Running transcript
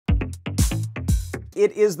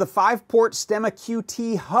It is the 5-port Stemma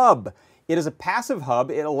QT hub. It is a passive hub.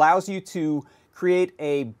 It allows you to create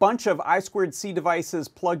a bunch of I2C devices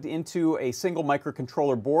plugged into a single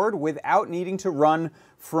microcontroller board without needing to run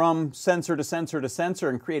from sensor to sensor to sensor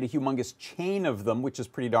and create a humongous chain of them, which is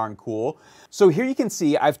pretty darn cool. So here you can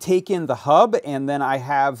see I've taken the hub and then I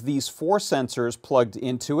have these 4 sensors plugged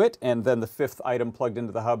into it, and then the 5th item plugged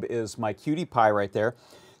into the hub is my QT Py right there.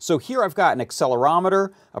 So here I've got an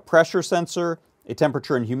accelerometer, a pressure sensor, a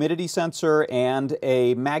temperature and humidity sensor, and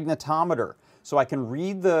a magnetometer. So I can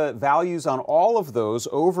read the values on all of those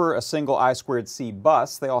over a single I2C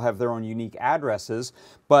bus. They all have their own unique addresses,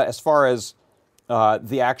 but as far as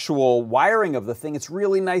the actual wiring of the thing, it's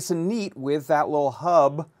really nice and neat with that little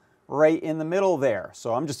hub right in the middle there.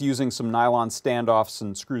 So I'm just using some nylon standoffs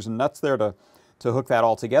and screws and nuts there to hook that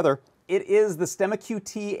all together. It is the Stemma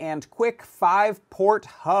QT and Quick 5-port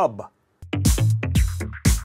hub.